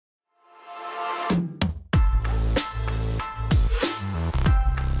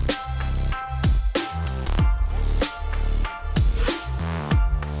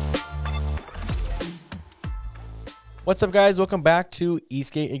What's up, guys? Welcome back to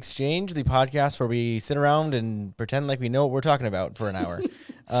Eastgate Exchange, the podcast where we sit around and pretend like we know what we're talking about for an hour.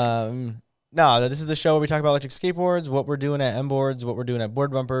 No, this is the show where we talk about electric skateboards, what we're doing at M-Boards, what we're doing at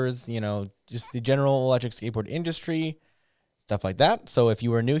Board Bumpers, you know, just the general electric skateboard industry, stuff like that. So if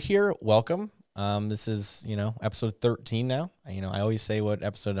you are new here, welcome. This is, episode 13 now. I always say what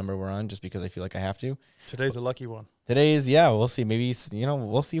episode number we're on just because I feel like I have to. Today's a lucky one. We'll see. Maybe,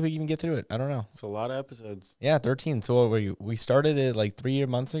 we'll see if we can get through it. I don't know. It's a lot of episodes. Yeah, 13. So we started it like 4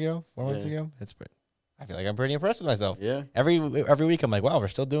 months ago. I feel like I'm pretty impressed with myself. Yeah. Every week I'm like, wow, we're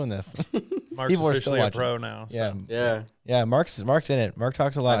still doing this. Mark's People are still officially a watching. pro now. So. Yeah. Mark's in it. Mark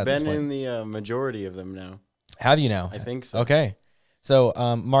talks a lot. I've been in the majority of them now. Have you now? I think so. Okay. So,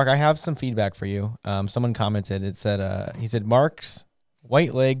 Mark, I have some feedback for you. Someone commented. It said, he said, Mark's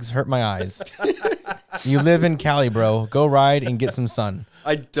white legs hurt my eyes. You live in Cali, bro. Go ride and get some sun.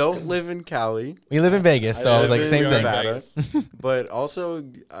 I don't live in Cali. We live in Vegas, so I was like, same thing. Nevada, but also,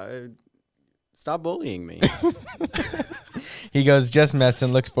 stop bullying me. He goes, just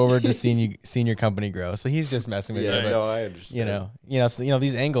messing. Look forward to seeing your company grow. So he's just messing with you. But, no, I understand.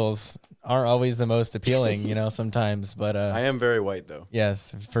 These angles aren't always the most appealing, sometimes. But I am very white, though.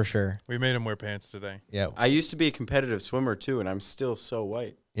 Yes, for sure. We made him wear pants today. Yeah. I used to be a competitive swimmer, too, and I'm still so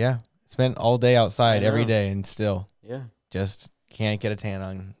white. Yeah. Spent all day outside every day and still just can't get a tan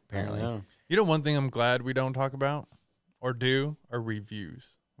on, apparently. You know, one thing I'm glad we don't talk about or do are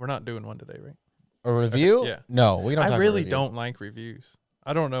reviews. We're not doing one today, right? A review? Yeah. No, we don't. I really don't like reviews.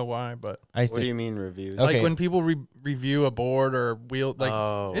 I don't know why, but what do you mean reviews? Okay. Like when people review a board or wheel,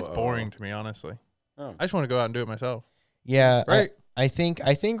 like it's boring to me, honestly. Oh. I just want to go out and do it myself. Yeah, right. I think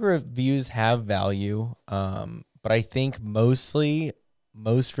reviews have value, but I think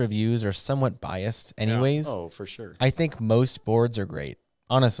most reviews are somewhat biased, anyways. Oh, for sure. I think most boards are great.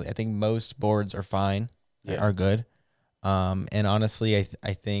 Honestly, I think most boards are fine, are good. And honestly,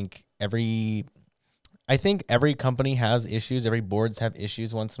 I think every company has issues. Every boards have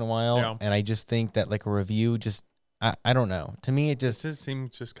issues once in a while. Yeah. And I just think that like a review I don't know. To me, it just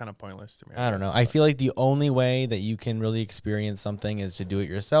seems just kind of pointless to me. I don't know. I feel like the only way that you can really experience something is to do it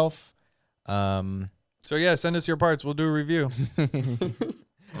yourself. So yeah, send us your parts. We'll do a review. And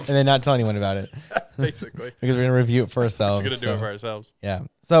then not tell anyone about it. Basically. Because we're going to review it for ourselves. We're going to do it for ourselves. Yeah.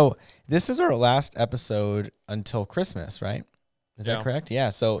 So this is our last episode until Christmas, right? Is that correct? Yeah.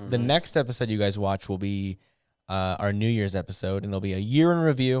 So the next episode you guys watch will be our New Year's episode, and it'll be a year in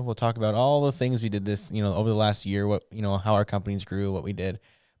review. We'll talk about all the things we did this, over the last year, what, how our companies grew, what we did.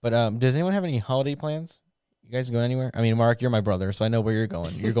 But does anyone have any holiday plans? You guys going anywhere? I mean, Mark, you're my brother, so I know where you're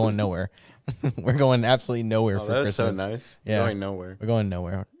going. You're going nowhere. We're going absolutely nowhere for Christmas. That's so nice. Yeah. Going nowhere. We're going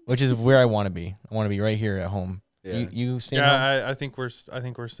nowhere, which is where I want to be. I want to be right here at home. Yeah. You staying home? I think we're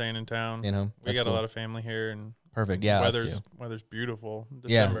staying in town. We got a lot of family here, and perfect. Yeah, weather's beautiful.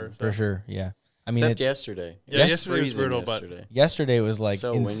 December, for sure. Yeah, I mean, except yesterday. Yeah, yesterday was brutal, but yesterday was like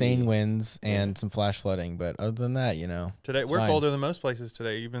so insane winds and some flash flooding. But other than that, today we're colder than most places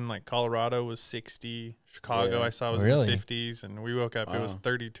today. Even like Colorado was 60. Chicago I saw was in the 50s, and we woke up it was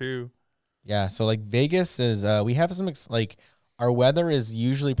 32. Yeah, so like Vegas is we have some our weather is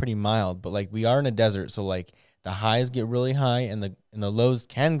usually pretty mild, but like we are in a desert, so like the highs get really high and the lows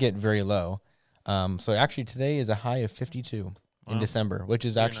can get very low. So actually today is a high of 52 in December, which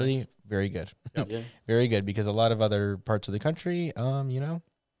is actually nice. Very good. Yep. Very good, because a lot of other parts of the country,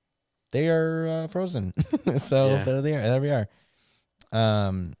 they are frozen. So there we are.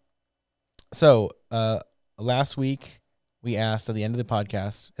 So last week we asked at the end of the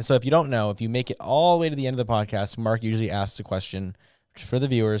podcast. So if you don't know, if you make it all the way to the end of the podcast, Mark usually asks a question for the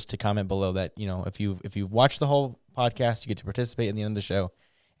viewers to comment below that, if you've watched the whole podcast, you get to participate in the end of the show.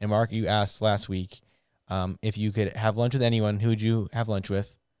 And Mark, you asked last week if you could have lunch with anyone, who would you have lunch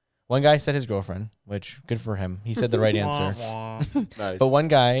with? One guy said his girlfriend, which good for him. He said the right answer. Nice. But one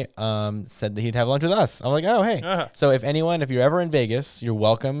guy said that he'd have lunch with us. I'm like, oh, hey. So if you're ever in Vegas, you're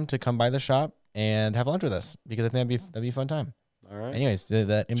welcome to come by the shop and have lunch with us, because I think that'd be a fun time. All right. Anyways,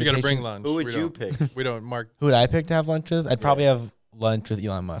 that invitation. You got to bring lunch. Who would you pick? We don't, Mark. Who would I pick to have lunch with? I'd probably have lunch with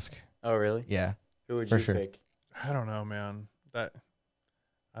Elon Musk. Oh, really? Yeah. Who would for you sure. pick? I don't know, man. I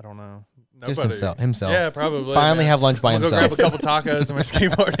don't know. Just Nobody. himself. Yeah, probably. Finally have lunch by himself. Go grab a couple tacos and my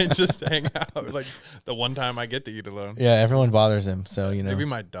skateboard and just hang out. Like the one time I get to eat alone. Yeah, everyone bothers him. So, Maybe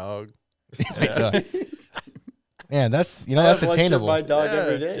my dog. Yeah, that's that's attainable. I have lunch with my dog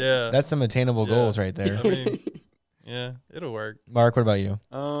every day. Yeah. That's some attainable goals right there. I mean, yeah, it'll work. Mark, what about you?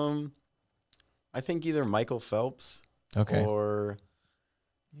 I think either Michael Phelps or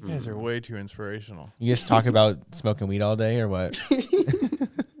You guys are way too inspirational. You just talk about smoking weed all day or what?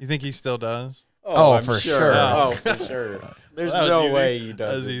 You think he still does? For sure. Oh, for sure. There's no way he does.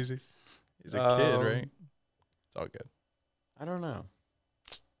 That was easy. He's a kid, right? It's all good. I don't know.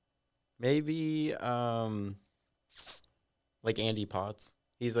 Maybe like Andy Potts.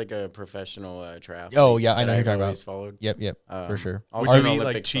 He's like a professional triathlete. Oh yeah, I know who you're talking about. Followed. Yep, for sure. Would you eat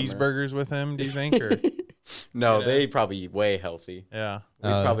like cheeseburgers with him? Do you think? Or no, they probably eat way healthy. Yeah, we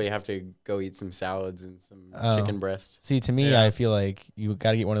probably have to go eat some salads and some chicken breast. See, to me, I feel like you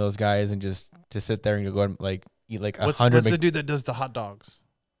got to get one of those guys and just to sit there and go and like eat like 100. What's the dude that does the hot dogs?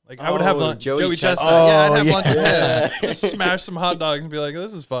 Like I would have lunch. Joey Chestnut. I'd have lunch with him. Just smash some hot dogs and be like,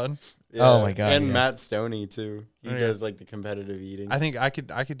 "This is fun." Yeah. Oh my god! And Matt Stoney too. He does like the competitive eating. I think I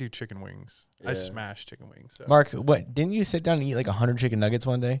could do chicken wings. I smash chicken wings. So. Mark, what didn't you sit down and eat like 100 chicken nuggets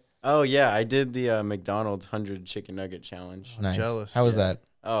one day? Oh yeah, I did the McDonald's 100 chicken nugget challenge. Nice. I'm jealous. How was that?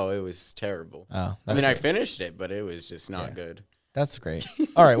 Oh, it was terrible. Oh, I mean, I finished it, but it was just not good. That's great.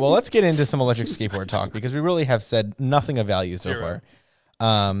 All right, well, let's get into some electric skateboard talk because we really have said nothing of value so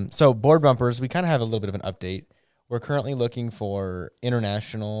far. So board bumpers, we kind of have a little bit of an update. We're currently looking for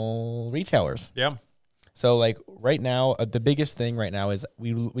international retailers. Yeah. So like right now, the biggest thing right now is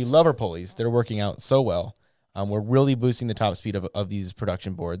we love our pulleys. They're working out so well. We're really boosting the top speed of these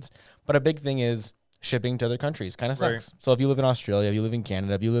production boards. But a big thing is shipping to other countries kind of sucks. Right. So if you live in Australia, if you live in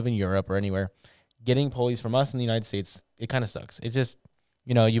Canada, if you live in Europe or anywhere, getting pulleys from us in the United States, it kind of sucks. It's just,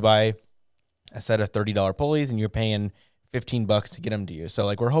 you buy a set of $30 pulleys and you're paying $15 to get them to you. So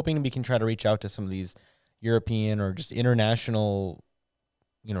like we're hoping we can try to reach out to some of these European or just international,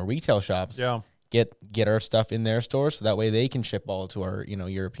 retail shops. Yeah. Get our stuff in their stores so that way they can ship all to our,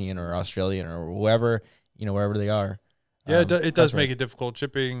 European or Australian or whoever, wherever they are. Yeah, it does make it difficult.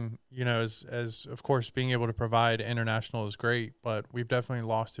 Shipping, as of course being able to provide international is great, but we've definitely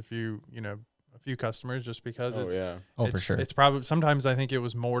lost a few customers just because for sure. It's probably sometimes I think it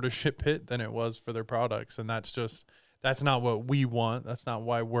was more to ship it than it was for their products, and that's not what we want. That's not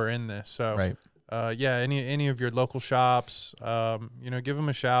why we're in this. So right. Any of your local shops, give them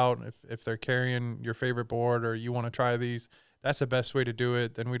a shout if they're carrying your favorite board or you want to try these. That's the best way to do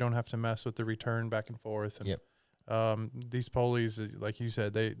it. Then we don't have to mess with the return back and forth. And, these pulleys, like you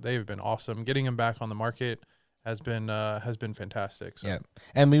said, they've been awesome. Getting them back on the market has been fantastic. So. Yeah,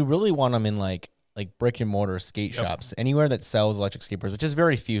 and we really want them in like brick and mortar skate shops, anywhere that sells electric skateboards, which is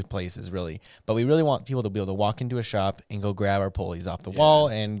very few places really. But we really want people to be able to walk into a shop and go grab our pulleys off the wall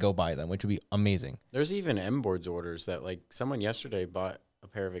and go buy them, which would be amazing. There's even M-Boards orders that like someone yesterday bought a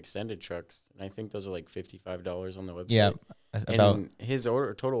pair of extended trucks, and I think those are like $55 on the website. Yeah, and his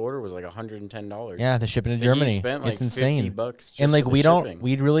total order was like $110. Yeah, the shipping to Germany, spent like it's insane. $50 and like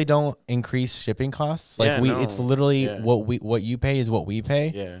we really don't increase shipping costs. Like it's literally what you pay is what we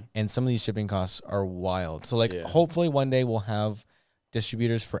pay. Yeah, and some of these shipping costs are wild. So like hopefully one day we'll have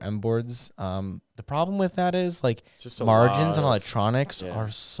distributors for M boards. The problem with that is like margins on electronics are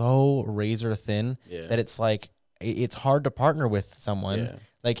so razor thin that it's like it's hard to partner with someone.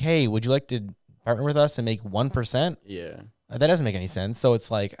 Like, hey, would you like to partner with us and make 1%? Yeah. That doesn't make any sense. So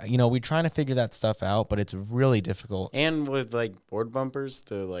it's like, we're trying to figure that stuff out, but it's really difficult. And with like board bumpers,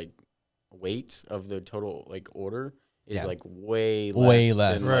 the like weight of the total like order is like way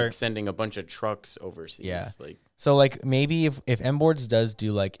less than like sending a bunch of trucks overseas. Yeah. Like so like maybe if M-Boards does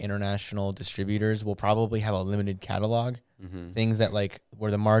do like international distributors, we'll probably have a limited catalog. Things that like where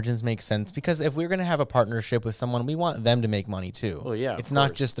the margins make sense, because if we're going to have a partnership with someone, we want them to make money too. Well, yeah, it's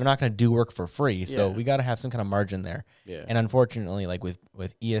not just, they're not going to do work for free. So we got to have some kind of margin there. Yeah. And unfortunately, like with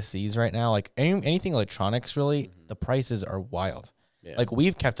ESCs right now, like anything electronics, really, the prices are wild. Yeah. Like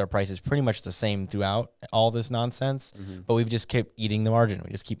we've kept our prices pretty much the same throughout all this nonsense, but we've just kept eating the margin. We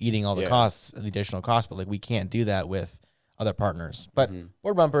just keep eating all the costs, the additional costs, but like we can't do that with other partners. But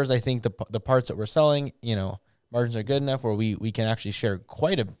board bumpers, I think the parts that we're selling, margins are good enough where we can actually share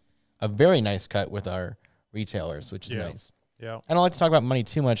quite a very nice cut with our retailers, which is nice. Yeah. I don't like to talk about money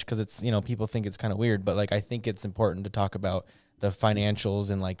too much because it's, people think it's kind of weird, but like I think it's important to talk about the financials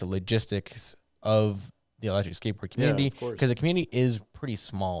and like the logistics of the electric skateboard community, because the community is pretty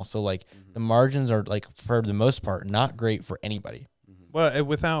small. So like the margins are like for the most part not great for anybody. Well,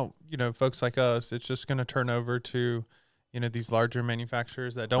 without, folks like us, it's just going to turn over to these larger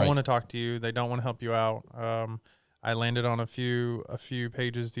manufacturers that don't want to talk to you. They don't want to help you out. I landed on a few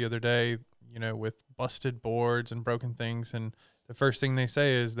pages the other day, with busted boards and broken things. And the first thing they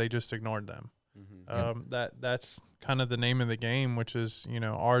say is they just ignored them. That's kind of the name of the game, which is,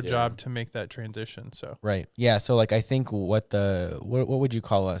 our job to make that transition. So, right. Yeah. So like, I think what would you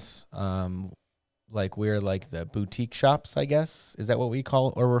call us? Like we're like the boutique shops, I guess. Is that what we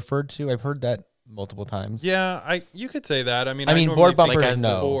call or referred to? I've heard that multiple times. Yeah, you could say that. I mean, board bumpers,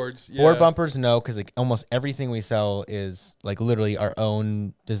 no. Boards, board bumpers, no, because like almost everything we sell is like literally our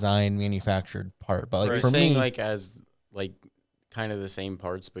own design manufactured part. But like for me, like as like kind of the same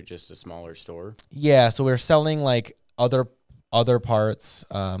parts, but just a smaller store. Yeah, so we're selling like other parts,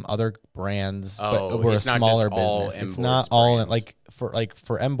 other brands, but we're a smaller business. It's not all brands.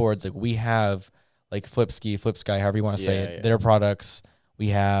 For M boards, like we have like Flipsky, however you want to say it, their products. We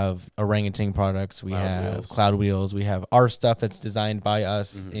have Orangutan products. We have Cloud Wheels. We have our stuff that's designed by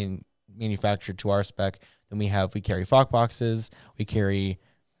us and manufactured to our spec. Then we carry Fock boxes. We carry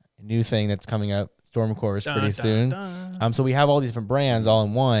a new thing that's coming up, Stormcores, pretty soon. So we have all these different brands all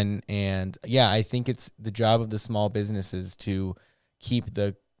in one. And yeah, I think it's the job of the small businesses to keep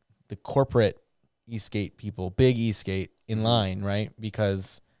the corporate Eastgate people, big Eastgate, in line, right?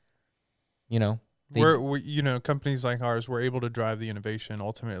 Because, you know, we companies like ours, we're able to drive the innovation.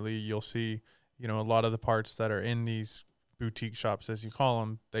 Ultimately, you'll see, a lot of the parts that are in these boutique shops, as you call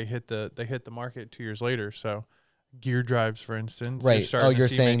them, they hit the market 2 years later. So gear drives, for instance, right? You're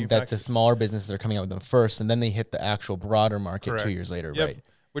saying that the smaller businesses are coming out with them first, and then they hit the actual broader market. Correct. 2 years later, right?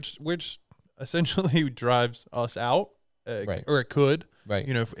 Which essentially drives us out, right? Or it could, right?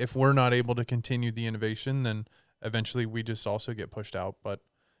 If we're not able to continue the innovation, then eventually we just also get pushed out. But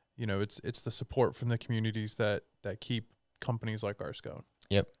it's the support from the communities that keep companies like ours going.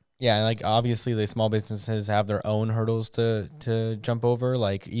 Yep. Yeah, and like obviously the small businesses have their own hurdles to jump over.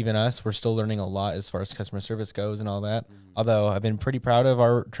 Like even us, we're still learning a lot as far as customer service goes and all that. Although I've been pretty proud of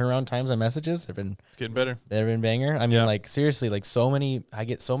our turnaround times on messages. It's getting better. They've been banger. I mean, like seriously, like I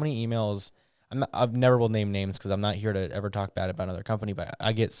get so many emails. I've never will name names because I'm not here to ever talk bad about another company, but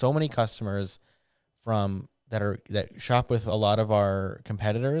I get so many customers that shop with a lot of our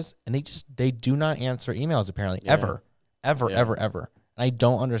competitors, and they do not answer emails apparently ever. And I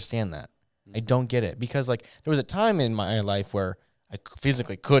don't understand that. I don't get it, because like there was a time in my life where I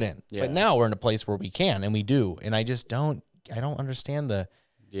physically couldn't, but now we're in a place where we can and we do, and I don't understand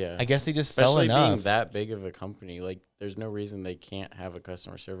I guess they just sell enough. Especially being that big of a company, like there's no reason they can't have a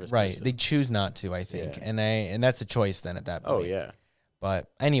customer service person. They choose not to, I think, and that's a choice then at that point. Oh yeah.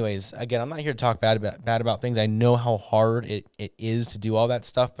 But anyways, again, I'm not here to talk bad about things. I know how hard it is to do all that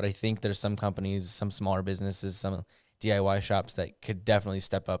stuff, but I think there's some companies, some smaller businesses, some DIY shops that could definitely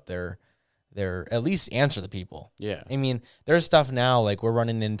step up their at least answer the people. Yeah. I mean, there's stuff now, like we're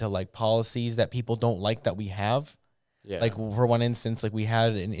running into like policies that people don't like that we have. Yeah. Like for one instance, like we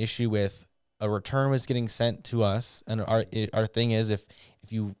had an issue with a return was getting sent to us, and our thing is if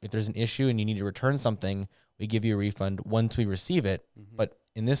there's an issue and you need to return something, we give you a refund once we receive it. But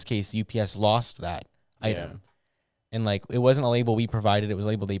in this case, UPS lost that item. And like, it wasn't a label we provided, it was a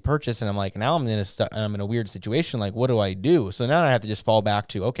label they purchased. And I'm like, now I'm in a weird situation. Like, what do I do? So now I have to just fall back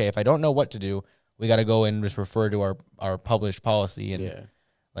to, okay, if I don't know what to do, we got to go and just refer to our published policy. And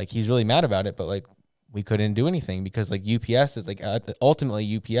like, he's really mad about it, but like, we couldn't do anything because like UPS is like,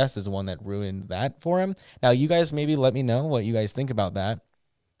 ultimately UPS is the one that ruined that for him. Now you guys maybe let me know what you guys think about that.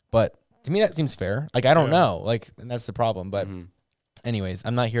 But to me, that seems fair. Like, I don't know. Like, and that's the problem. But anyways,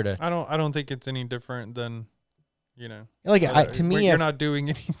 I'm not here to. I don't think it's any different than, like to me, you're not doing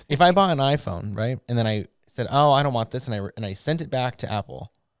anything. If I bought an iPhone, right, and then I said, oh, I don't want this, and I sent it back to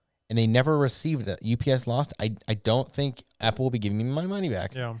Apple, and they never received it, UPS lost. I don't think Apple will be giving me my money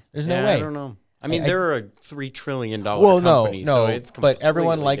back. Yeah, there's no way. I don't know. I mean, they're a $3 trillion company. No, so it's but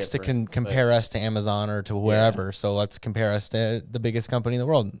everyone likes to compare us to Amazon or to wherever. So let's compare us to the biggest company in the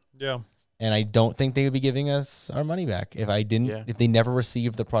world. Yeah. And I don't think they would be giving us our money back if if they never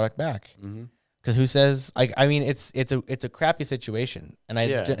received the product back. Because who says, like, I mean, it's a crappy situation. And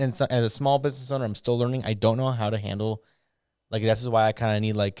and so, as a small business owner, I'm still learning. I don't know how to handle, like, this is why I kind of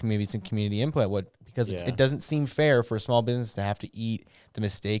need like maybe some community input. Because it doesn't seem fair for a small business to have to eat the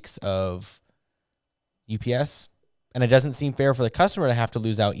mistakes of UPS, and it doesn't seem fair for the customer to have to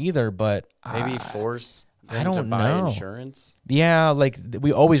lose out either. But maybe force I don't to buy know insurance. Yeah, like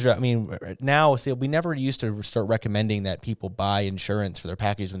we always. I mean, now we never used to start recommending that people buy insurance for their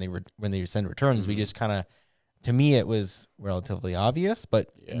package when they send returns. We just kind of, to me, it was relatively obvious. But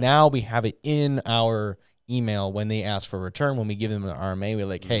now we have it in our email when they ask for a return. When we give them an RMA, we're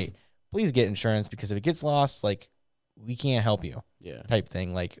like, hey, please get insurance, because if it gets lost, like, we can't help you. Type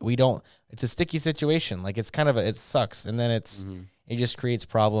thing. Like, we don't, it's a sticky situation. Like, it's kind of it sucks. And then it just creates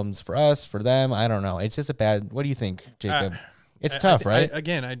problems for us, for them. I don't know. It's just a bad, what do you think, Jacob? It's tough, right?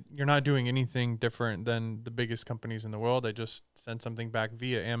 You're not doing anything different than the biggest companies in the world. They just send something back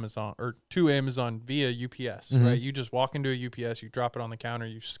via Amazon or to Amazon via UPS, right? You just walk into a UPS, you drop it on the counter,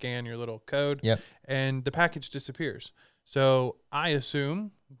 you scan your little code, and the package disappears. So I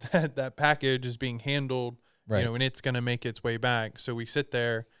assume that that package is being handled, right. you know, and it's going to make its way back. So we sit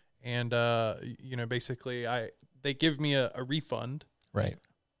there and, you know, basically they give me a refund, right.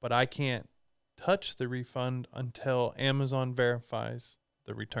 but I can't touch the refund until Amazon verifies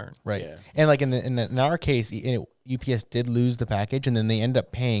the return. Right. Yeah. And like in our case, UPS did lose the package, and then they end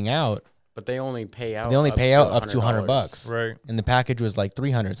up paying out. But they only pay out. Up to $100, right? And the package was like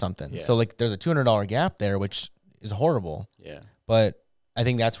 $300 something. Yeah. So like there's a $200 gap there, which is horrible. Yeah. But I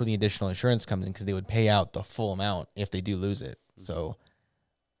think that's where the additional insurance comes in, because they would pay out the full amount if they do lose it. Mm-hmm. So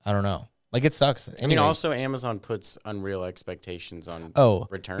I don't know. Like, it sucks. Anyway, I mean, also Amazon puts unreal expectations on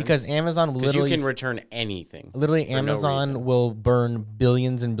returns. Because Amazon literally, you can return anything. Literally, Amazon will burn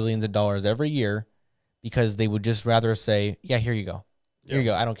billions and billions of dollars every year because they would just rather say, "Yeah, here you go, here you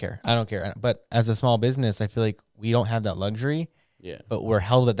go. I don't care. But as a small business, I feel like we don't have that luxury. Yeah. But we're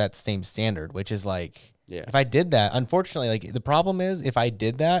held at that same standard, which is like, if I did that, unfortunately, like the problem is, if I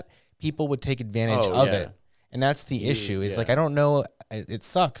did that, people would take advantage of it. And that's the issue. Is like, I don't know. It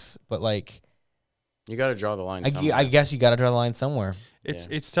sucks, but like, you got to draw the line. I guess you got to draw the line somewhere.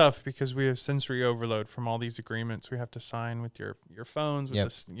 It's tough because we have sensory overload from all these agreements we have to sign with your phones. With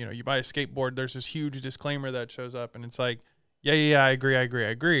this, you know, you buy a skateboard, there's this huge disclaimer that shows up, and it's like, I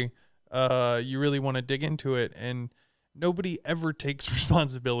agree. You really want to dig into it, and nobody ever takes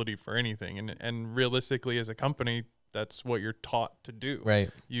responsibility for anything. And realistically, as a company, that's what you're taught to do. Right.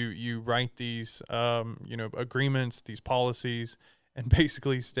 You write these, you know, agreements, these policies, and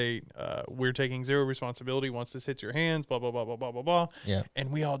basically state, we're taking zero responsibility once this hits your hands, blah, blah, blah, blah, blah, blah, blah. Yeah.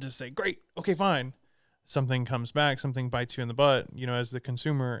 And we all just say, great, okay, fine. Something comes back, something bites you in the butt, you know, as the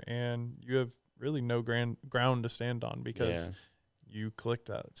consumer, and you have really no ground to stand on because you click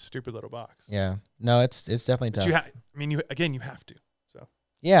that stupid little box. Yeah. No, it's definitely tough. You have to. So.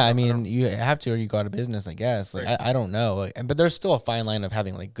 Yeah, I mean, you have to, or you go out of business, I guess. Like, I don't know. But there's still a fine line of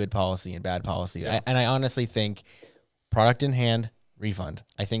having like good policy and bad policy. Yeah. And I honestly think product in hand, refund.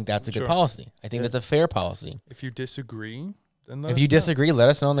 I think that's a good policy. I think that's a fair policy. If you disagree, then let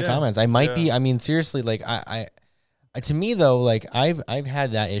us know in the comments. I might be. I mean, seriously, like I to me though, like I've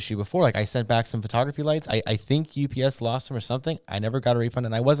had that issue before. Like I sent back some photography lights. I think UPS lost them or something. I never got a refund,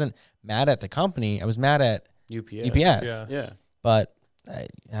 and I wasn't mad at the company. I was mad at UPS. Yeah. But I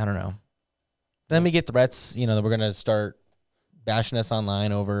don't know. Then we get threats, you know, that we're gonna start bashing us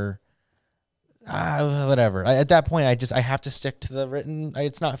online over whatever. At that point, I have to stick to the written.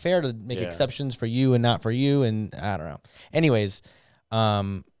 It's not fair to make exceptions for you and not for you, and I don't know. Anyways,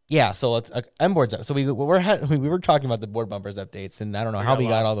 so let's M-boards. So we were talking about the board bumpers updates, and I don't know how we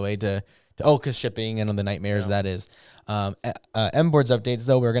got all the way to because shipping and the nightmares that is. M-boards updates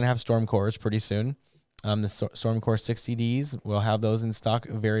though, we're gonna have storm cores pretty soon. The storm core 60Ds, we'll have those in stock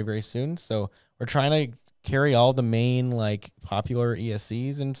very, very soon. So we're trying to carry all the main like popular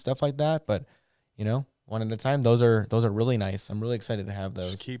ESCs and stuff like that, but you know, one at a time. Those are really nice. I'm really excited to have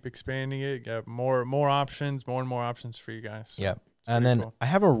those. Just keep expanding it. Got more options, more and more options for you guys. So yep. And then cool. I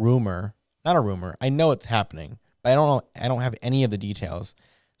have a rumor, not a rumor. I know it's happening, but I don't have any of the details.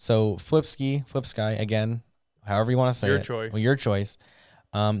 So Flipsky again, however you want to say it. Choice. Well, your choice.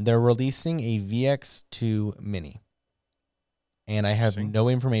 They're releasing a VX2 Mini, and I have no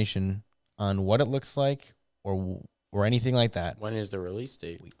information on what it looks like or anything like that. When is the release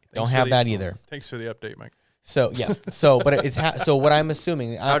date? Don't have that either. Thanks for the update, Mike. So yeah, but it's so what I'm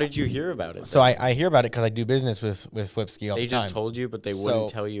assuming. How did you hear about it? So I hear about it because I do business with Flipsky all the time. They just told you, but they wouldn't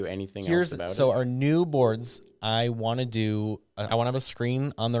tell you anything else about it. So our new boards, I want to have a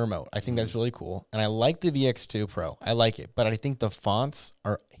screen on the remote. I think that's really cool, and I like the VX2 Pro. I like it, but I think the fonts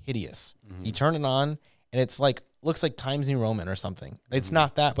are hideous. Mm-hmm. You turn it on, and it's like looks like Times New Roman or something. Mm-hmm. It's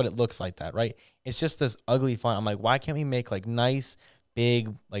not that, but it looks like that, right? It's just this ugly font. I'm like, why can't we make like nice,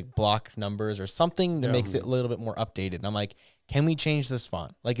 big, like block numbers or something that makes it a little bit more updated? And I'm like, can we change this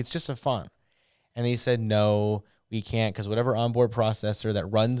font? Like, it's just a font. And they said, no, we can't, because whatever onboard processor that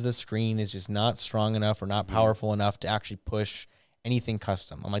runs the screen is just not strong enough or not powerful enough to actually push anything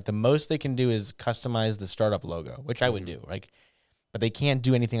custom. I'm like, the most they can do is customize the startup logo, which I would do, like, but they can't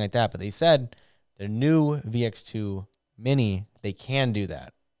do anything like that. But they said their new VX2 Mini, they can do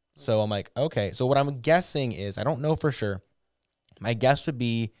that. So I'm like, okay. So what I'm guessing is, I don't know for sure. My guess would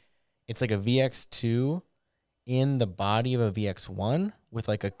be it's like a VX2 in the body of a VX1 with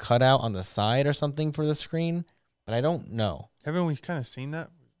like a cutout on the side or something for the screen, but I don't know. Haven't we kind of seen that?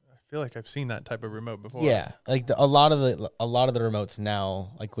 I feel like I've seen that type of remote before. Yeah, like a lot of the remotes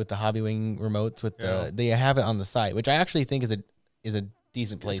now, like with the Hobbywing remotes, they have it on the side, which I actually think is a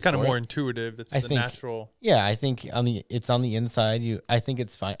decent place. It's kind of more intuitive. It's natural. Yeah, I think it's on the inside. I think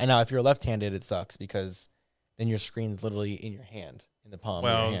it's fine. And now if you're left-handed, it sucks because then your screen's literally in your hand, in the palm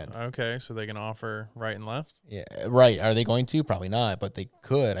of your hand. Okay, so they can offer right and left? Yeah, right. Are they going to? Probably not, but they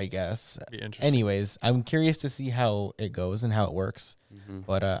could, I guess. Be interesting. Anyways, I'm curious to see how it goes and how it works.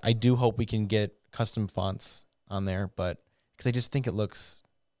 But I do hope we can get custom fonts on there, but because I just think it looks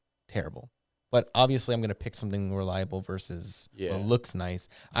terrible. But obviously, I'm going to pick something reliable versus what looks nice.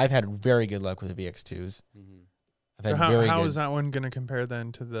 I've had very good luck with the VX2s. I've had how is that one going to compare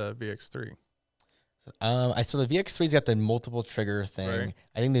then to the VX3? So the VX3's got the multiple trigger thing. Right.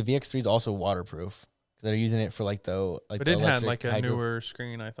 I think the VX3 is also waterproof because they're using it for but it had like a newer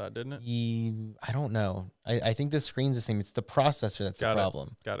screen, I thought, didn't it? I don't know. I think the screen's the same. It's the processor that's the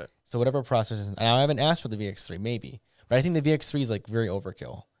problem. Got it. So whatever processor. Now I haven't asked for the VX3, maybe, but I think the VX3 is like very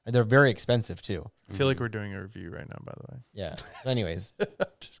overkill. And they're very expensive too. I feel like we're doing a review right now, by the way. Yeah. So anyways,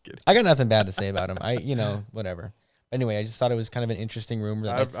 just kidding. I got nothing bad to say about them. Whatever. Anyway, I just thought it was kind of an interesting rumor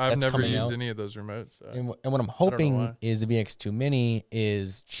that's never coming used out. any of those remotes. So. And what I'm hoping is the VX2 Mini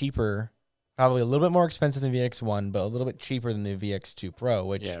is cheaper, probably a little bit more expensive than VX1, but a little bit cheaper than the VX2 Pro,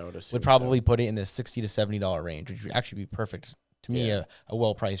 which would probably put it in the $60 to $70 range, which would actually be perfect to me, a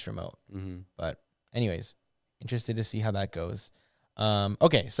well-priced remote. But anyways, interested to see how that goes.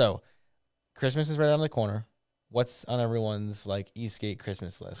 Okay, so Christmas is right around the corner. What's on everyone's Eastgate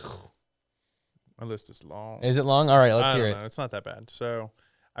Christmas list? My list is long. Is it long? All right, let's hear it. It's not that bad. So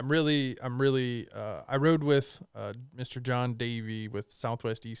I rode with Mr. John Davey with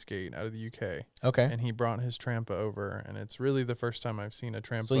Southwest Eastgate out of the UK. Okay. And he brought his Trampa over, and it's really the first time I've seen a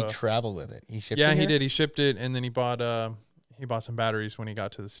Trampa. So he traveled with it. He shipped it. Yeah, he did. He shipped it, and then he bought some batteries when he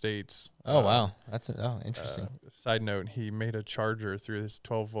got to the States. Oh, wow. That's interesting. Side note, he made a charger through his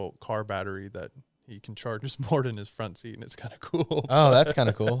 12-volt car battery that he can charge his board in his front seat, and it's kind of cool. Oh, that's kind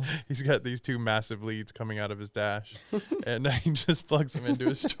of cool. He's got these two massive leads coming out of his dash, and he just plugs them into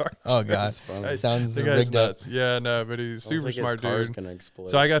his charger. Oh, God. Sounds rigged nuts. Yeah, no, but he's super smart dude.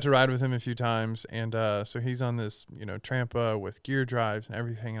 So I got to ride with him a few times, and so he's on this, Trampa with gear drives and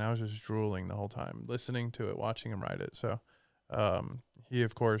everything, and I was just drooling the whole time, listening to it, watching him ride it. So he,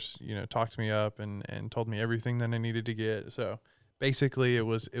 of course, talked me up and told me everything that I needed to get. So basically, it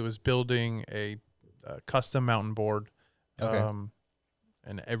was building a custom mountain board,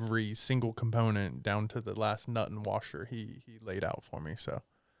 and every single component down to the last nut and washer he laid out for me. So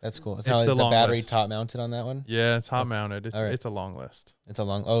that's cool. It's a long battery list. Top mounted on that one. Yeah, it's hot mounted. It's a long list. It's a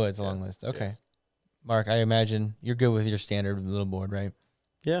long list. Okay, yeah. Mark, I imagine you're good with your standard little board, right?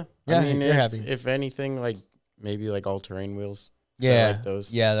 Yeah, yeah. I mean, you're happy. If anything, maybe all-terrain wheels. Yeah, like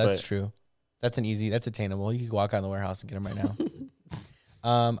those. Yeah, that's true. That's attainable. You can walk out in the warehouse and get them right now.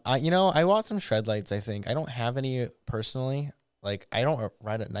 I want some Shred lights, I think. I don't have any personally. I don't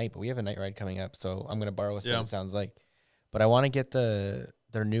ride at night, but we have a night ride coming up, so I'm going to borrow a set, it sounds like. But I want to get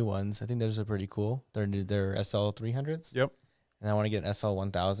their new ones. I think those are pretty cool. Their SL300s. Yep. And I want to get an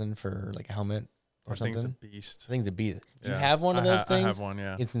SL1000 for a helmet or something. Thing's a beast. I think it's a beast. Yeah. You have one of those things? I have one,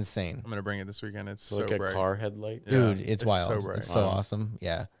 yeah. It's insane. I'm going to bring it this weekend. It's so like bright. A car headlight? Dude, it's wild. So bright. It's so awesome.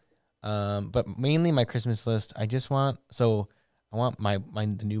 Yeah. But mainly my Christmas list, I want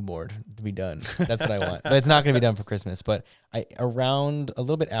the new board to be done. That's what I want. But it's not going to be done for Christmas. But around a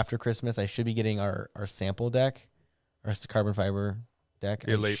little bit after Christmas, I should be getting our sample deck, our carbon fiber deck.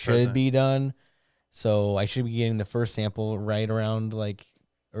 It should be done. So I should be getting the first sample right around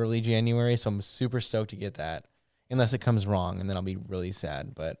early January. So I'm super stoked to get that. Unless it comes wrong, and then I'll be really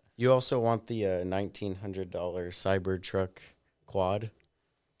sad. But you also want the $1,900 Cybertruck quad.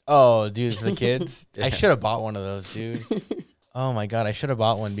 Oh, dude, for the kids? Yeah. I should have bought one of those, dude. Oh my God, I should have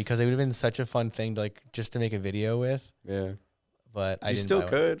bought one because it would have been such a fun thing to just to make a video with. Yeah. But I didn't still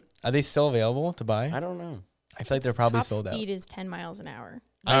could. Are they still available to buy? I don't know. I feel like they're probably sold out. Top speed is 10 miles an hour.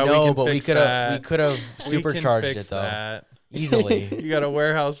 I know, but we could have supercharged it though. Easily. You got a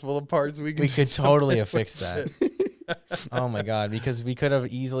warehouse full of parts. We could totally have fixed that. Oh my God, because we could have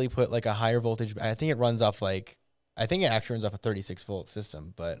easily put a higher voltage. I think it runs off I think it actually runs off a 36-volt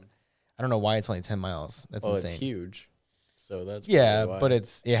system, but I don't know why it's only 10 miles. That's insane. It's huge. So that's but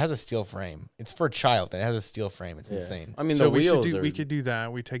it has a steel frame. It's for a child. It has a steel frame. It's insane. I mean, the wheels. We could do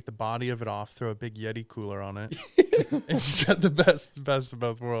that. We take the body of it off, throw a big Yeti cooler on it, and you got the best of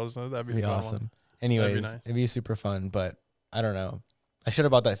both worlds. So that'd be awesome. Anyways, it'd be super fun. But I don't know. I should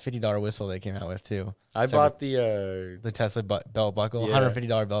have bought that $50 whistle they came out with too. I bought the Tesla belt buckle,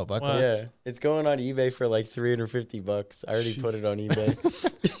 $150 belt buckle. What? Yeah, it's going on eBay for $350. I already put it on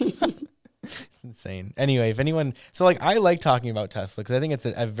eBay. It's insane. Anyway, if anyone, I like talking about Tesla because I think it's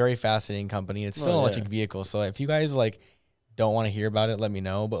a very fascinating company. It's still an electric vehicle. So if you guys don't want to hear about it, let me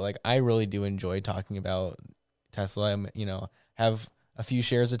know. But I really do enjoy talking about Tesla. Have a few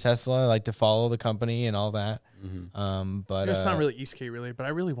shares of Tesla. I like to follow the company and all that. But it's not really Eastgate related, but I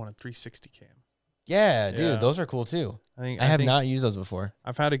really want a 360 cam. Yeah, dude, those are cool too. I have not used those before.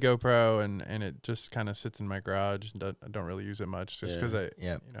 I've had a GoPro and it just kind of sits in my garage. And I don't really use it much just because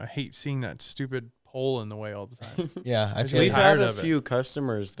I hate seeing that stupid pole in the way all the time. We've had a few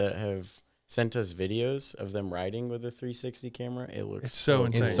customers that have sent us videos of them riding with a 360 camera. It's so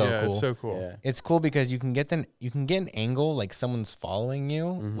insane. It's so cool. It's so cool. Yeah. It's cool because you can get an angle like someone's following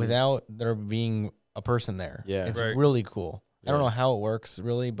you without there being a person there. Yeah, it's really cool. I don't know how it works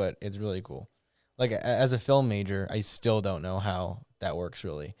really, but it's really cool. Like as a film major, I still don't know how that works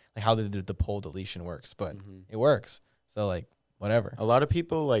really, like how the pole deletion works, but it works. So like whatever. A lot of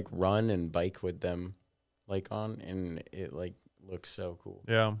people like run and bike with them, like on, and it like looks so cool.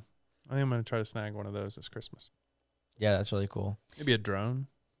 Yeah. I think I'm going to try to snag one of those this Christmas. Yeah, that's really cool. Maybe a drone.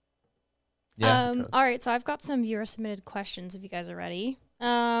 Yeah. All right, so I've got some viewer submitted questions if you guys are ready.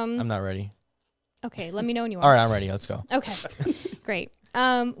 I'm not ready. Okay, let me know when you are. All right, I'm ready. Let's go. Okay. Great.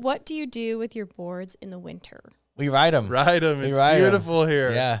 What do you do with your boards in the winter? We ride them. Ride them. It's beautiful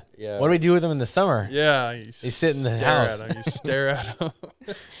here. Yeah. What do we do with them in the summer? Yeah. They sit in the house. You stare at them.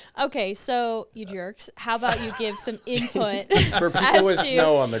 Okay, so you jerks, how about you give some input for people with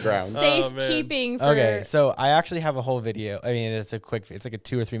snow on the ground? Safekeeping. Okay, so I actually have a whole video. I mean, it's like a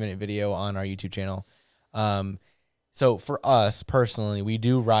 2 or 3 minute video on our YouTube channel. So for us personally, we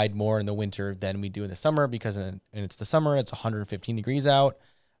do ride more in the winter than we do in the summer because it's the summer. It's 115 degrees out.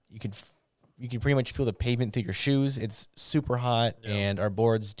 You can pretty much feel the pavement through your shoes. It's super hot, and our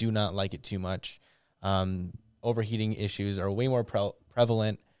boards do not like it too much. Overheating issues are way more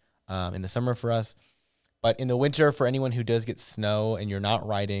prevalent in the summer for us. But in the winter, for anyone who does get snow and you're not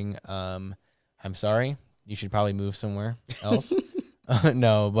riding, I'm sorry. You should probably move somewhere else.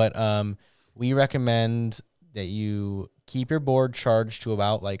 No, but we recommend that you keep your board charged to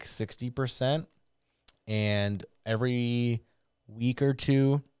about like 60%, and every week or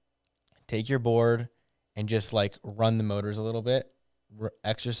two, take your board and just like run the motors a little bit,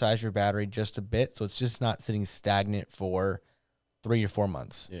 exercise your battery just a bit, so it's just not sitting stagnant for 3 or 4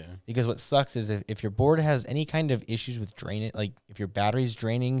 months. Yeah. Because what sucks is if your board has any kind of issues with draining, like if your battery's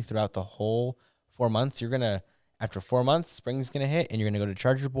draining throughout the whole 4 months, after 4 months, spring's gonna hit, and you're gonna go to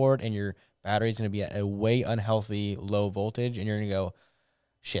charge your board, and your battery's gonna be at a way unhealthy low voltage, and you're gonna go,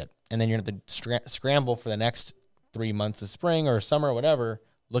 shit. And then you're gonna have to scramble for the next 3 months of spring or summer or whatever,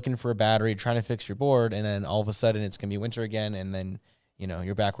 looking for a battery, trying to fix your board, and then all of a sudden it's gonna be winter again, and then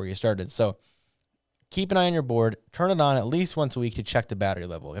you're back where you started. So keep an eye on your board. Turn it on at least once a week to check the battery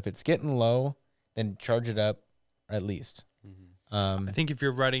level. If it's getting low, then charge it up at least. I think if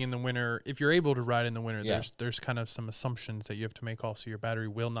you're riding in the winter, if you're able to ride in the winter, there's kind of some assumptions that you have to make. Also, your battery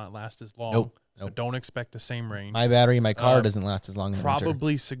will not last as long. Nope. So don't expect the same range. My battery in my car doesn't last as long.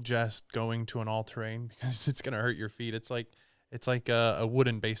 Probably suggest going to an all-terrain because it's going to hurt your feet. It's like a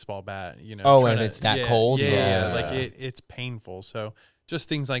wooden baseball bat. Oh, and it's that cold. Yeah. Like it's painful. So just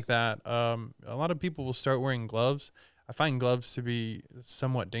things like that. A lot of people will start wearing gloves. I find gloves to be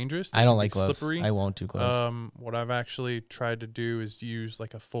somewhat dangerous. I don't like gloves. Slippery. I won't do gloves. What I've actually tried to do is use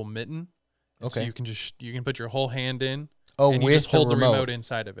like a full mitten. Okay. So you can put your whole hand in. Oh, and you just hold the remote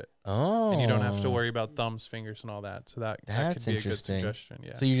inside of it. Oh. And you don't have to worry about thumbs, fingers, and all that. So that could be a good suggestion.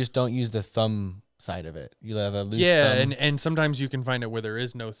 Yeah. So you just don't use the thumb side of it. You have a loose thumb. and sometimes you can find it where there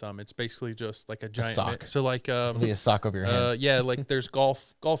is no thumb. It's basically just like a giant sock. So like a sock over your hand. Yeah, like there's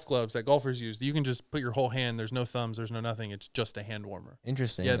golf gloves that golfers use. You can just put your whole hand. There's no thumbs. There's no nothing. It's just a hand warmer.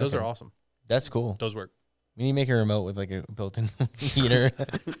 Interesting. Yeah, those are awesome. That's cool. Those work. We need to make a remote with like a built-in heater.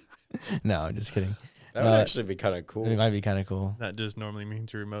 No, I'm just kidding. That would actually be kind of cool. It might be kind of cool. That just normally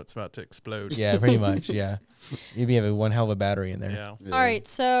means your remote's about to explode. Yeah, pretty much. Yeah. You'd be having one hell of a battery in there. Yeah. All right.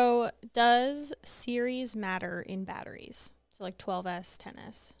 So does series matter in batteries? So like 12S,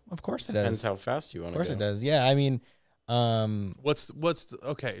 10S? Of course it does. Depends how fast you want to go. Of course it does. Yeah. I mean,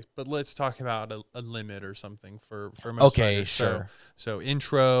 okay, but let's talk about a limit or something for most riders. Sure. So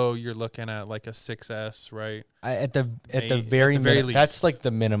intro, you're looking at like a 6S, right? At the very least. That's like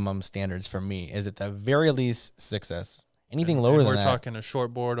the minimum standards for me. Is at the very least 6S. Anything lower than that. We're talking a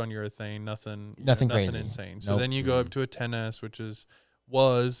short board on urethane, nothing crazy, insane. So then you go up to a 10S, which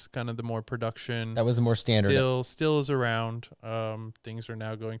was kind of the more production. That was the more standard. Still is around. Things are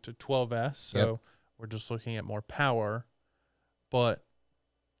now going to 12S, so we're just looking at more power. But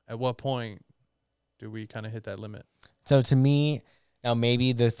at what point do we kind of hit that limit? So to me, now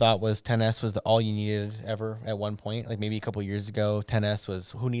maybe the thought was 10S was all you needed ever at one point. Like maybe a couple years ago, 10S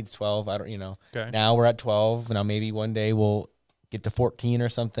was who needs 12? I don't, Okay. Now we're at 12. Now maybe one day we'll get to 14 or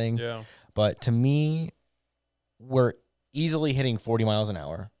something. Yeah. But to me, easily hitting 40 miles an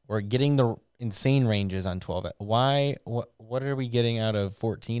hour. We're getting the insane ranges on 12S. Why? What are we getting out of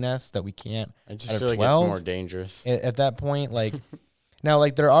 14S that we can't? I just feel like it's more dangerous at that point. Like now,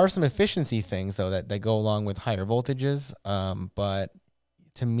 like there are some efficiency things though that go along with higher voltages. But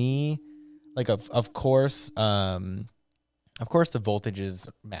to me, like of course the voltages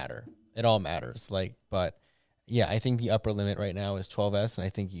matter. It all matters. Like, but yeah, I think the upper limit right now is 12S, and I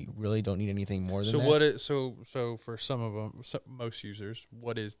think you really don't need anything more than that. So for some of them, most users,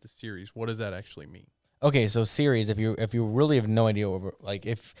 what is the series? What does that actually mean? Okay, so series, if you really have no idea what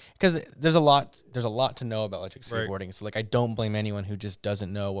because there's a lot to know about electric skateboarding. Right. So like I don't blame anyone who just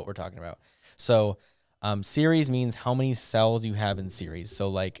doesn't know what we're talking about. So series means how many cells you have in series. So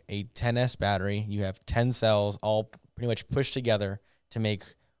like a 10S battery, you have 10 cells all pretty much pushed together to make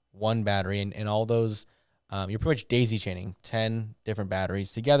one battery, and all those you're pretty much daisy chaining 10 different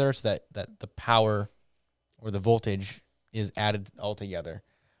batteries together so that the power or the voltage is added all together.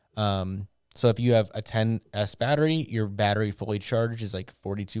 So if you have a 10S battery, your battery fully charged is like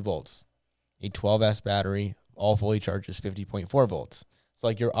 42 volts. A 12S battery, all fully charged, is 50.4 volts. So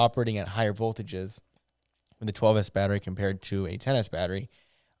like you're operating at higher voltages with a 12S battery compared to a 10S battery.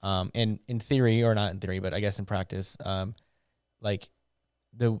 And in theory, or not in theory, but I guess in practice, like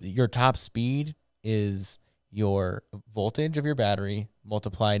your top speed is your voltage of your battery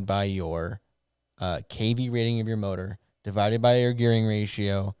multiplied by your kV rating of your motor divided by your gearing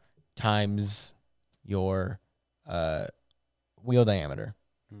ratio times your wheel diameter.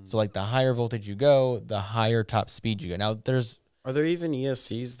 So like the higher voltage you go, the higher top speed you go. Now are there even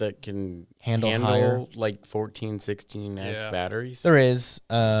ESCs that can handle like 14, 16S batteries? There is.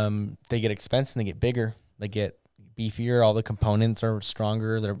 They get expensive and they get bigger. They get beefier. All the components are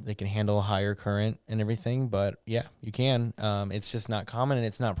stronger. They can handle a higher current and everything. But yeah, you can. It's just not common and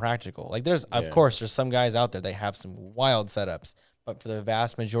it's not practical. Like of course, there's some guys out there that have some wild setups. But for the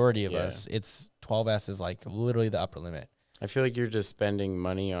vast majority of us, it's 12S is like literally the upper limit. I feel like you're just spending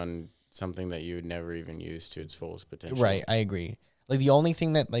money on something that you would never even use to its fullest potential. Right, I agree. Like the only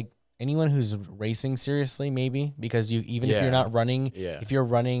thing that like anyone who's racing seriously, maybe, because if you're not running, if you're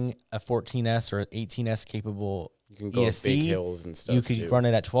running a 14S or 18S capable you can go ESC, big hills and stuff. You could run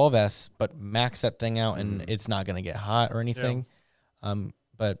it at 12S, but max that thing out and it's not going to get hot or anything. Yeah.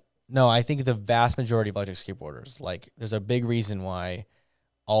 But no, I think the vast majority of electric skateboarders, like there's a big reason why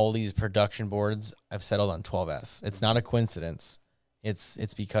all these production boards have settled on 12S. It's not a coincidence.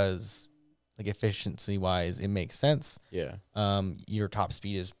 It's because like efficiency wise, it makes sense. Yeah. Your top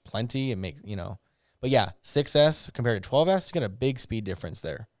speed is plenty. It makes, but yeah, 6S compared to 12S, you get a big speed difference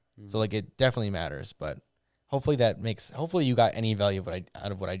there. So like it definitely matters, but hopefully you got any value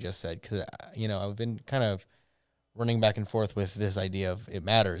out of what I just said. Cause I've been kind of running back and forth with this idea of it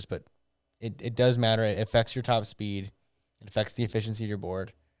matters, but it does matter. It affects your top speed. It affects the efficiency of your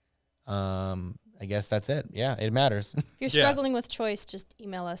board. I guess that's it. Yeah, it matters. If you're struggling with choice, just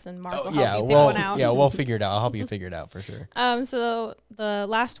email us and Mark will help you pick one out. Yeah, we'll figure it out. I'll help you figure it out for sure. So the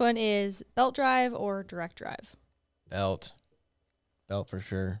last one is belt drive or direct drive? Belt for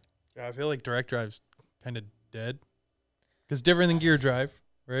sure. Yeah, I feel like direct drive's kind of dead. Because different than gear drive,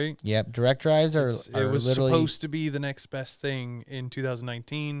 right? Yep, direct drives are it was literally supposed to be the next best thing in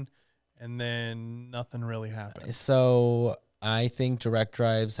 2019, and then nothing really happened. So I think direct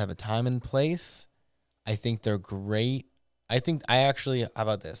drives have a time and place. I think they're great. How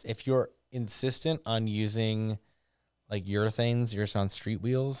about this? If you're insistent on using like urethanes, you're just on street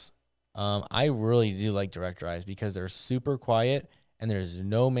wheels, I really do like direct drives because they're super quiet and there's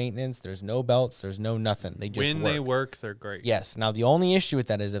no maintenance, there's no belts, there's no nothing. They just When they work, they're great. Yes. Now, the only issue with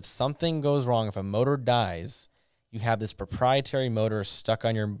that is if something goes wrong, if a motor dies, you have this proprietary motor stuck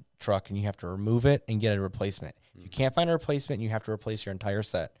on your truck and you have to remove it and get a replacement. If you can't find a replacement, you have to replace your entire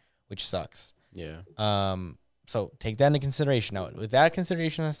set, which sucks. Yeah. So take that into consideration. Now, with that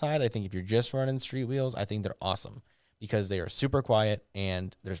consideration aside, I think if you're just running street wheels, I think they're awesome because they are super quiet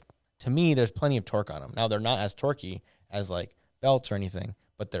and there's plenty of torque on them. Now, they're not as torquey as like belts or anything,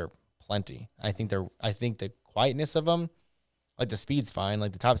 but they're plenty. I think the quietness of them, like the speed's fine,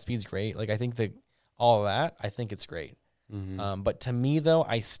 like the top speed's great. Like I think all of that, I think it's great. Mm-hmm. But to me though,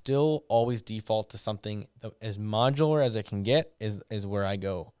 I still always default to something as modular as it can get is where I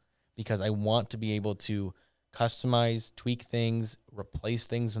go because I want to be able to customize, tweak things, replace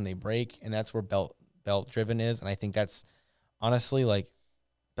things when they break. And that's where belt driven is. And I think that's honestly like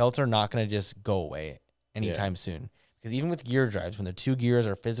belts are not going to just go away anytime soon. Because even with gear drives, when the two gears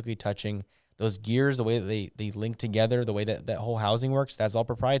are physically touching, those gears, the way that they link together, the way that whole housing works, that's all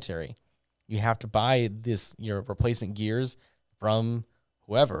proprietary. You have to buy your replacement gears from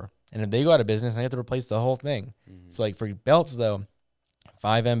whoever. And if they go out of business, I have to replace the whole thing. So like for belts though,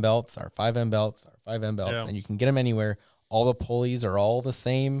 5M belts are 5M belts are 5M belts, and you can get them anywhere. All the pulleys are all the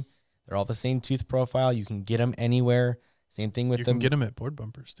same. They're all the same tooth profile. You can get them anywhere. Same thing with them. You can get them at Board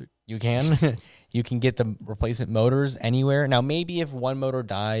Bumpers too. You can. You can get the replacement motors anywhere. Now, maybe if one motor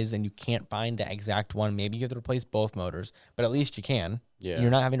dies and you can't find the exact one, maybe you have to replace both motors, but at least you can. Yeah.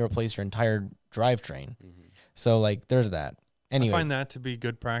 You're not having to replace your entire drivetrain. So like there's that. Anyways. I find that to be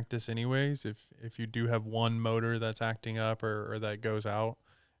good practice anyways. If you do have one motor that's acting up or that goes out,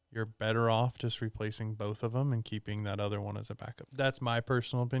 you're better off just replacing both of them and keeping that other one as a backup. That's my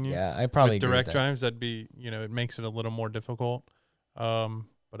personal opinion. Yeah, I probably with direct drives, that'd be, it makes it a little more difficult. But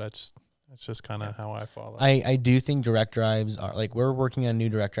that's just kind of how I follow. I do think direct drives are like, we're working on new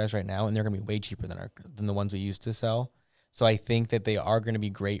direct drives right now, and they're going to be way cheaper than the ones we used to sell. So I think that they are going to be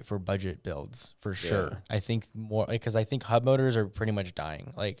great for budget builds for sure. I think more because I think hub motors are pretty much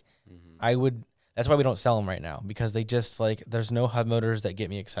dying. Like that's why we don't sell them right now, because they just like, there's no hub motors that get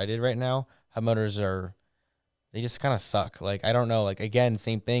me excited right now. Hub motors they just kind of suck. Like, I don't know, like again,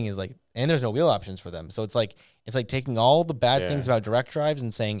 same thing is like, and there's no wheel options for them. So it's like taking all the bad things about direct drives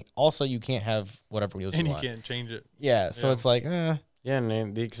and saying also you can't have whatever wheels you want. And you can't change it. Yeah. So it's like, Yeah.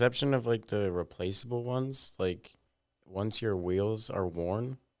 And the exception of like the replaceable ones, like, once your wheels are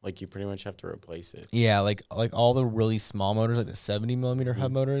worn, like you pretty much have to replace it. Yeah, like all the really small motors, like the 70 millimeter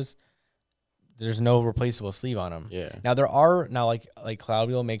hub motors, there's no replaceable sleeve on them. Yeah. Now there are like Cloud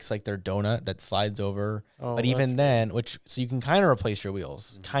Wheel makes like their donut that slides over, but even then, so you can kind of replace your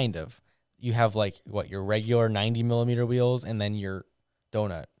wheels, kind of. You have like your regular 90 millimeter wheels and then your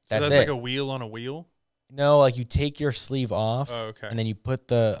donut. That's like a wheel on a wheel. No, like you take your sleeve off, okay, and then you put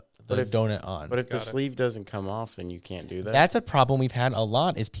the donut on. But if the sleeve doesn't come off, then you can't do that. That's a problem we've had a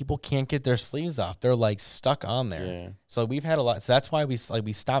lot, is people can't get their sleeves off. They're like stuck on there. Yeah. So we've had a lot. So that's why we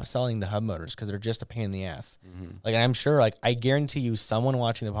stopped selling the hub motors, because they're just a pain in the ass. Like, I'm sure, like, I guarantee you someone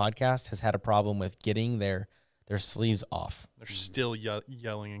watching the podcast has had a problem with getting their sleeves off. They're still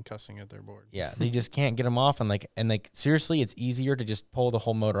yelling and cussing at their board. Yeah, they just can't get them off, and like seriously, it's easier to just pull the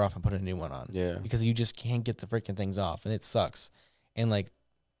whole motor off and put a new one on. Yeah. Because you just can't get the freaking things off, and it sucks. And like,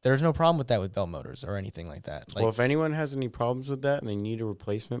 there's no problem with that with belt motors or anything like that. Like, well, if anyone has any problems with that and they need a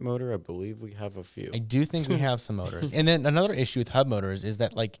replacement motor, I believe we have a few. I do think we have some motors. And then another issue with hub motors is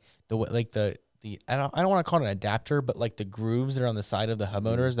that like the I don't want to call it an adapter, but like the grooves that are on the side of the hub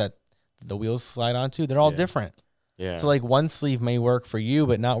motors that the wheels slide onto, they're all different. Yeah. So like one sleeve may work for you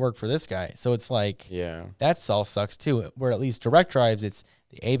but not work for this guy. So it's like, that's all sucks too. Where at least direct drives, it's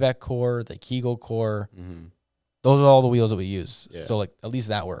the ABEC core, the Kegel core. Those are all the wheels that we use. Yeah. So like at least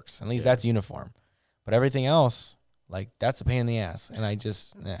that works. At least that's uniform. But everything else, like, that's a pain in the ass. And I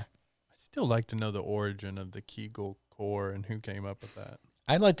still like to know the origin of the Kegel core and who came up with that.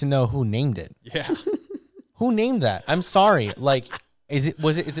 I'd like to know who named it. Yeah. Who named that? I'm sorry. Like, is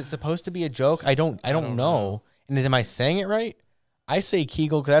it supposed to be a joke? I don't know. And am I saying it right? I say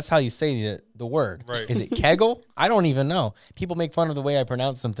Kegel because that's how you say the word. Right. Is it Kegel? I don't even know. People make fun of the way I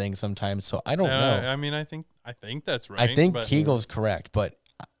pronounce some things sometimes, so I don't know. I mean, I think that's right. I think Kegel's correct, but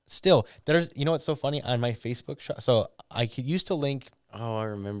still, there's, you know what's so funny? On my Facebook shop, so I used to link. Oh, I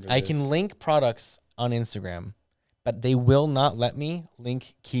remember. I can link products on Instagram, but they will not let me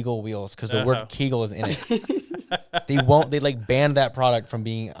link Kegel wheels because the word Kegel is in it. They won't. They like banned that product from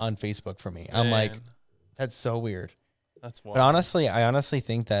being on Facebook for me. I'm like, that's so weird. That's wild. But honestly, I honestly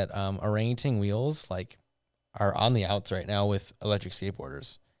think that orangutan wheels like are on the outs right now with electric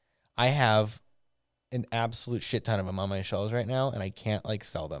skateboarders. I have an absolute shit ton of them on my shelves right now, and I can't like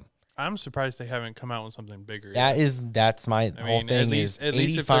sell them. I'm surprised they haven't come out with something bigger. That's my whole thing. At least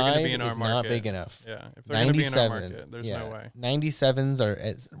if they're going to be in our market, not big enough. Yeah, if they're going to be in our market, there's no way. 97s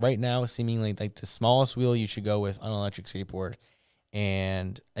are right now seemingly like the smallest wheel you should go with on an electric skateboard.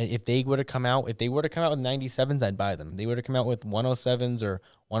 And if they would have come out with 97s, I'd buy them. They would have come out with 107s or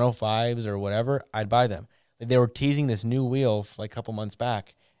 105s or whatever, I'd buy them. They were teasing this new wheel like a couple months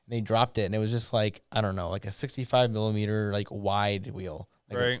back, and they dropped it, and it was just like, I don't know, like a 65 millimeter like wide wheel,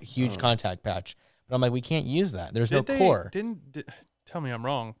 like a huge contact patch. But I'm like, we can't use that. There's no core. Tell me I'm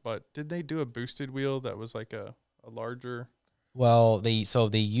wrong, but did they do a boosted wheel that was like a larger? Well, they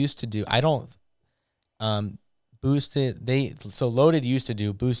used to do. I don't. Boosted, Loaded used to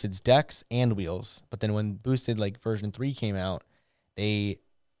do Boosted's decks and wheels, but then when Boosted like version 3 came out, they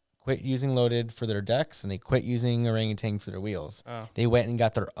quit using Loaded for their decks and they quit using Orangutan for their wheels. They went and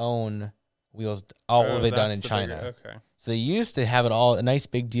got their own wheels, all of it done in China. Okay. So they used to have it all a nice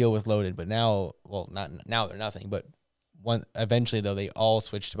big deal with Loaded, but now, well, not now they're nothing. But eventually though, they all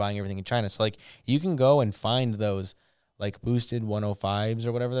switched to buying everything in China. So like you can go and find those like boosted 105s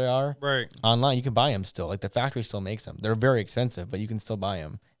or whatever they are. Right. Online, you can buy them still. Like the factory still makes them. They're very expensive, but you can still buy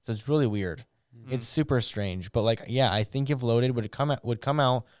them. So it's really weird. Mm-hmm. It's super strange. But like, yeah, I think if Loaded would come out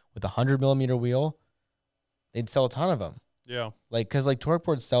with a 100mm wheel, they'd sell a ton of them. Yeah. Like, cause like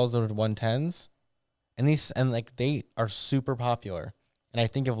Torqueboard sells those 110s, and like they are super popular. And I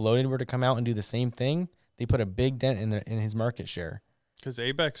think if Loaded were to come out and do the same thing, they put a big dent in his market share. Because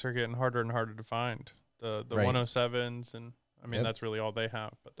ABECs are getting harder and harder to find. The right. 107s, and I mean, that's really all they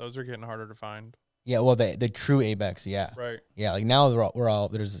have, but those are getting harder to find. Yeah, well, the true ABECs, yeah. Right. Yeah, like now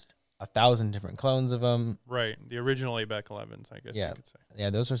there's 1,000 different clones of them. Right. The original ABEC 11s, I guess you could say. Yeah,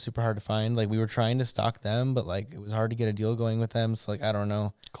 those are super hard to find. Like we were trying to stock them, but like it was hard to get a deal going with them. So like, I don't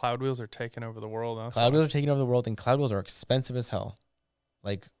know. Cloud wheels are taking over the world. Cloud wheels are taking over the world, and cloud wheels are expensive as hell.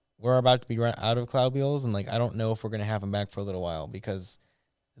 Like we're about to be run out of cloud wheels, and like I don't know if we're going to have them back for a little while because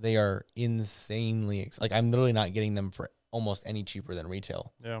they are insanely like I'm literally not getting them for almost any cheaper than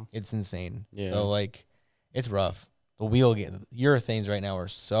retail. Yeah. It's insane. Yeah. So like it's rough. The wheel urethanes right now are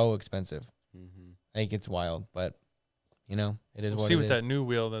so expensive. Mm-hmm. Like it's wild, but you know, it is we'll what see it with is. That new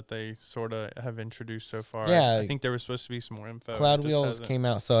wheel that they sort of have introduced so far. Yeah. I think there was supposed to be some more info. Cloud wheels came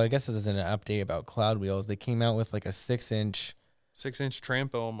out. So I guess this is an update about cloud wheels. They came out with like a 6-inch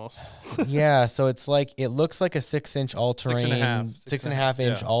Trampo almost. Yeah, so it's like it looks like a 6-inch all-terrain,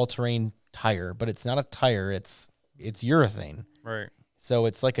 6.5-inch all-terrain tire, but it's not a tire. It's urethane. Right. So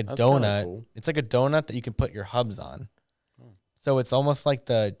it's like That's donut. Cool. It's like a donut that you can put your hubs on. So it's almost like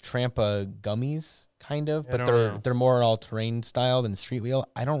the Trampa gummies, kind of, but they're more all-terrain style than street wheel.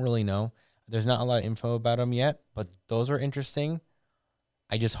 I don't really know. There's not a lot of info about them yet, but those are interesting.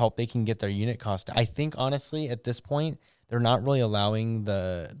 I just hope they can get their unit cost. I think honestly, at this point, they're not really allowing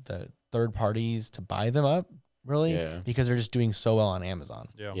the third parties to buy them up, really, because they're just doing so well on Amazon.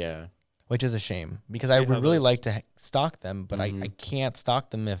 Yeah. Which is a shame because I would really like to stock them, but I can't stock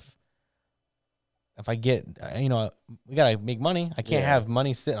them if I get, we got to make money. I can't have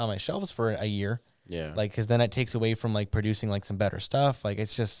money sit on my shelves for a year. Yeah. Like, because then it takes away from like producing like some better stuff. Like,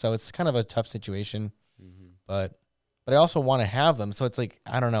 it's just, so it's kind of a tough situation, but I also want to have them. So it's like,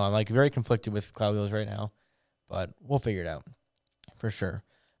 I don't know. I'm like very conflicted with cloud wheels right now. But we'll figure it out for sure.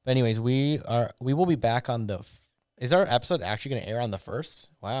 But anyways, we will be back on is our episode actually going to air on the 1st?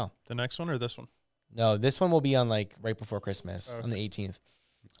 Wow. The next one or this one? No, this one will be on like right before Christmas on the 18th.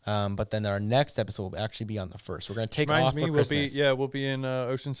 But then our next episode will actually be on the 1st. We're going to take off for Christmas. We'll be in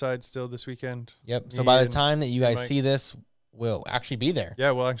Oceanside still this weekend. Yep. So by the time that you guys see this, we'll actually be there.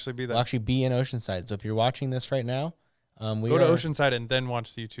 Yeah, we'll actually be there. We'll actually be in Oceanside. So if you're watching this right now, go to Oceanside and then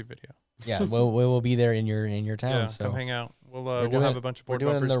watch the YouTube video. Yeah, we'll be there in your town. Yeah, so come hang out. We'll have a bunch of board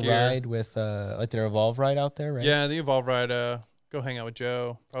bumpers. We're doing the ride with like the Evolve ride out there, right? Yeah, the Evolve ride. Go hang out with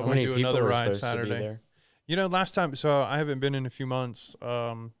Joe. Probably do another ride Saturday. Last time. So I haven't been in a few months.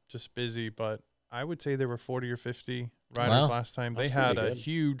 Just busy, but I would say there were 40 or 50 riders last time. They had a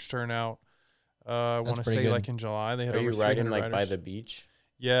huge turnout. I want to say like in July they had. Are you riding like by the beach?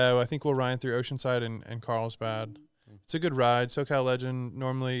 Yeah, I think we'll ride through Oceanside and Carlsbad. It's a good ride. SoCal Legend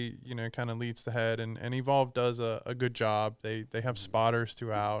normally, kind of leads the head, and Evolve does a good job. They have spotters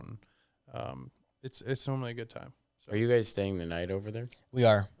throughout, and it's normally a good time. So. Are you guys staying the night over there? We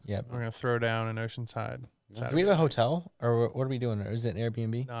are. Yeah. We're gonna throw down in Oceanside. Do we have a hotel, or what are we doing? Or is it an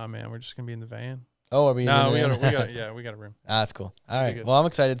Airbnb? Nah, man, we're just gonna be in the van. Oh, are we? No, we got a room. That's cool. All right. Well, I'm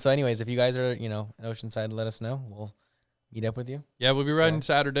excited. So, anyways, if you guys are, in Oceanside, let us know. We'll meet up with you. Yeah, we'll be riding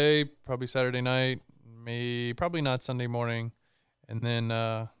Saturday, probably Saturday night. Probably not Sunday morning, and then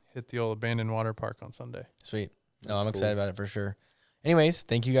hit the old abandoned water park on Sunday. Sweet. No, I'm excited about it for sure. Anyways,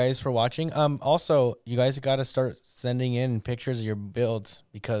 thank you guys for watching. Also, you guys got to start sending in pictures of your builds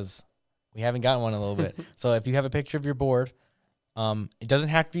because we haven't gotten one in a little bit. So if you have a picture of your board, it doesn't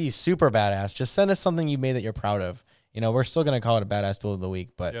have to be super badass. Just send us something you made that you're proud of. We're still going to call it a badass build of the week,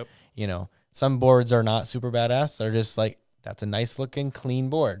 but some boards are not super badass. They're just like, that's a nice looking clean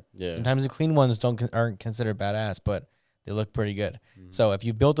board. Yeah. Sometimes the clean ones aren't considered badass, but they look pretty good. So if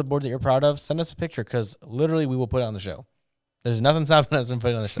you built a board that you're proud of, send us a picture because literally we will put it on the show. There's nothing stopping us from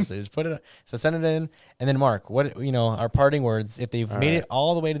putting it on the show. So just put it. So send it in, and then Mark, what our parting words? If they've made it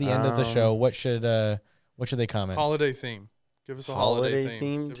all the way to the end of the show, what should they comment? Holiday theme. Give us a holiday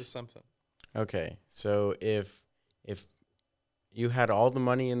theme. Give us something. Okay, so if you had all the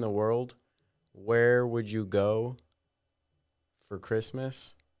money in the world, where would you go for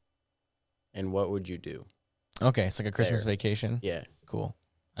Christmas, and what would you do? Okay, it's like a Christmas vacation. Yeah, cool.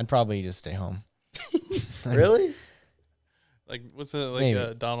 I'd probably just stay home. Really? Like, what's it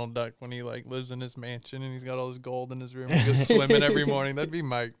like Donald Duck when he like lives in his mansion and he's got all his gold in his room and he goes swimming every morning? That'd be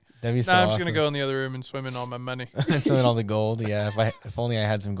Mike. That'd be so I'm awesome. just gonna go in the other room and swim in all my money. Swim in all the gold. Yeah, if only I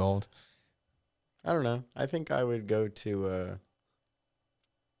had some gold. I don't know. I think I would go to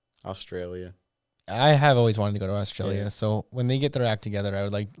Australia. I have always wanted to go to Australia. Yeah. So when they get their act together,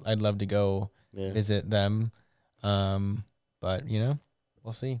 I'd love to go Yeah. visit them. But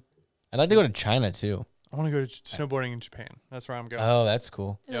we'll see. I'd like to go to China too. I want to go to snowboarding in Japan. That's where I'm going. Oh, that's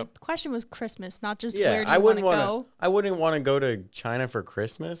cool. Yep. The question was Christmas, not just Yeah, where do I you want wouldn't to want go. to. I wouldn't want to go to China for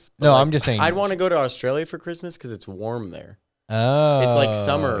Christmas. but, No, like, I'm just saying. I'd want to go to Australia for Christmas because it's warm there. Oh, It's like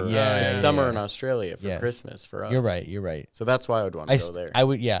summer. Yeah, it's yeah, summer yeah. in Australia for Yes. Christmas for us. You're right. You're right. So that's why I would want to go there. I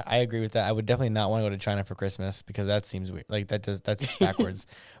would. Yeah, I agree with that. I would definitely not want to go to China for Christmas because that seems weird. Like that's backwards.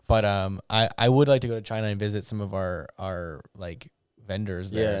 But I would like to go to China and visit some of our like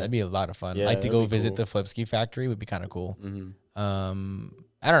vendors there. Yeah. That'd be a lot of fun. Yeah, Like to that'd go be visit cool. the Flipski factory would be kind of cool. hmm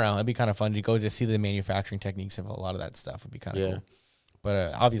I don't know. It'd be kind of fun to go to see the manufacturing techniques of a lot of that stuff. Would be kind of Yeah. cool.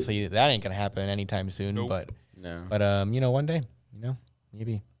 But obviously that ain't gonna happen anytime soon. Nope. No. But one day,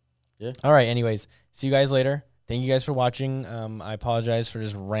 maybe. Yeah. All right. Anyways, see you guys later. Thank you guys for watching. I apologize for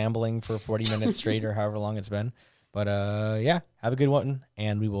just rambling for 40 minutes straight or however long it's been. But yeah, have a good one,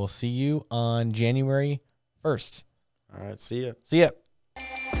 and we will see you on January 1st. All right. See ya. See ya.